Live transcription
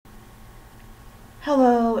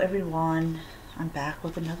Hello everyone, I'm back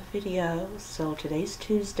with another video. So today's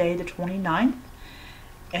Tuesday the 29th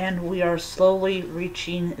and we are slowly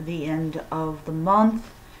reaching the end of the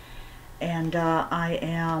month, and I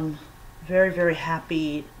am very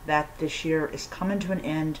happy that this year is coming to an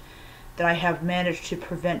end, that I have managed to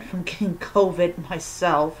prevent from getting COVID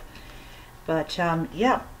myself. But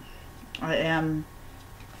yeah, I am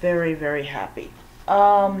very happy.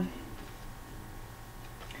 I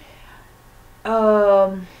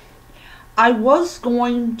was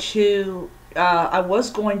going to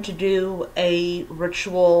do a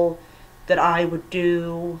ritual that I would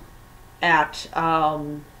do at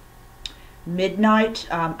midnight.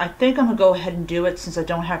 I think I'm gonna go ahead and do it since I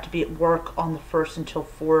don't have to be at work on the 1st until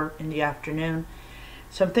 4 in the afternoon.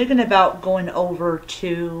 So I'm thinking about going over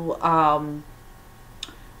to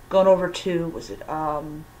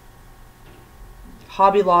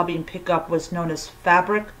Hobby Lobby and pick up what's known as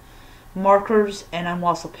fabric markers, and I'm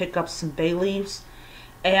also pick up some bay leaves.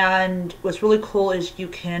 And what's really cool is you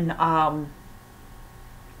can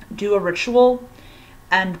do a ritual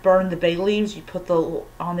and burn the bay leaves. You put the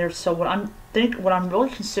on there. So what I'm really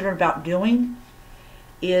considering about doing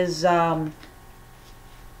is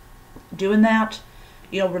doing that.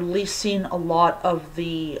 You know, releasing a lot of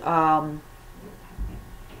the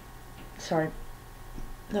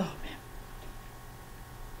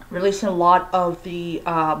releasing a lot of the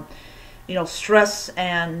you know, stress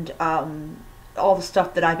and all the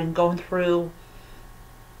stuff that I've been going through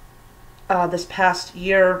this past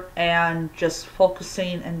year, and just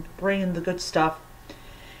focusing and bringing the good stuff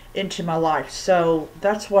into my life. So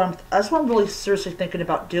that's what I'm really seriously thinking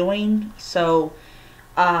about doing. So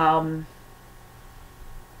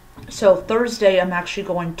so Thursday I'm actually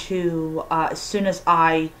going to as soon as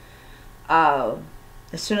I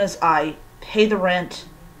pay the rent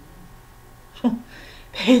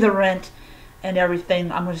and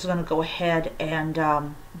everything, I'm just going to go ahead and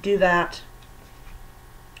do that.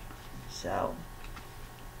 So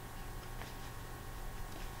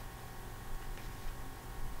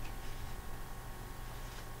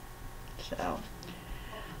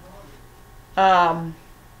my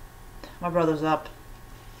brother's up.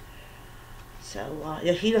 So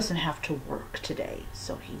yeah, he doesn't have to work today,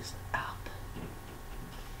 so he's up.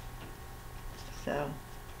 So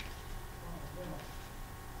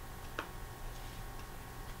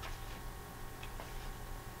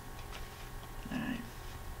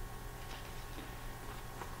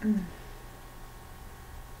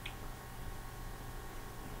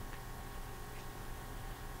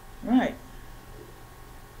right.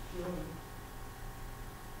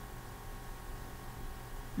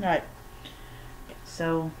 Right.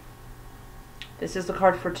 So this is the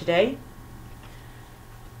card for today.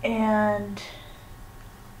 And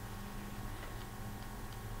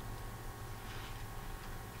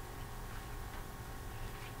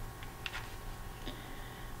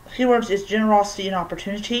keywords is generosity and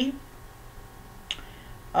opportunity.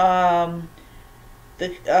 I'm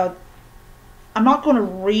not going to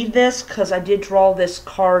read this because I did draw this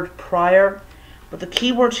card prior, but the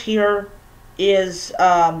keywords here is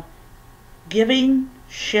giving,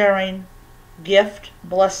 sharing, gift,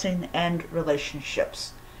 blessing, and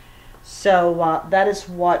relationships. So those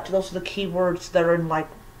are the keywords that are in like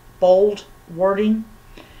bold wording.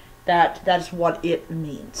 That is what it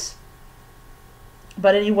means.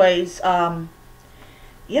 But anyways,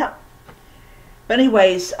 yeah. But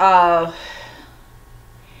anyways,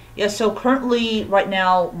 yeah, so currently, right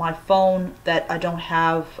now, my phone that I don't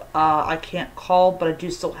have, I can't call, but I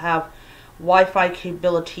do still have Wi-Fi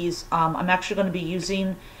capabilities. I'm actually going to be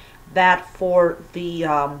using that for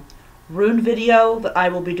the Rune video that I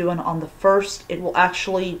will be doing on the 1st. It will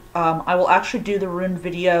actually, I will actually do the Rune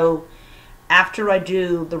video after I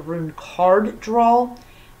do the Rune card draw,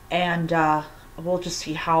 and we'll just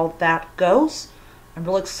see how that goes. I'm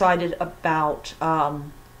really excited about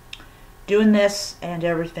doing this and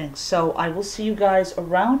everything. So I will see you guys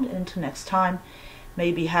around, and until next time, may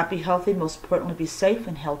you be happy, healthy, most importantly be safe,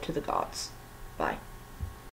 and held to the gods. Bye.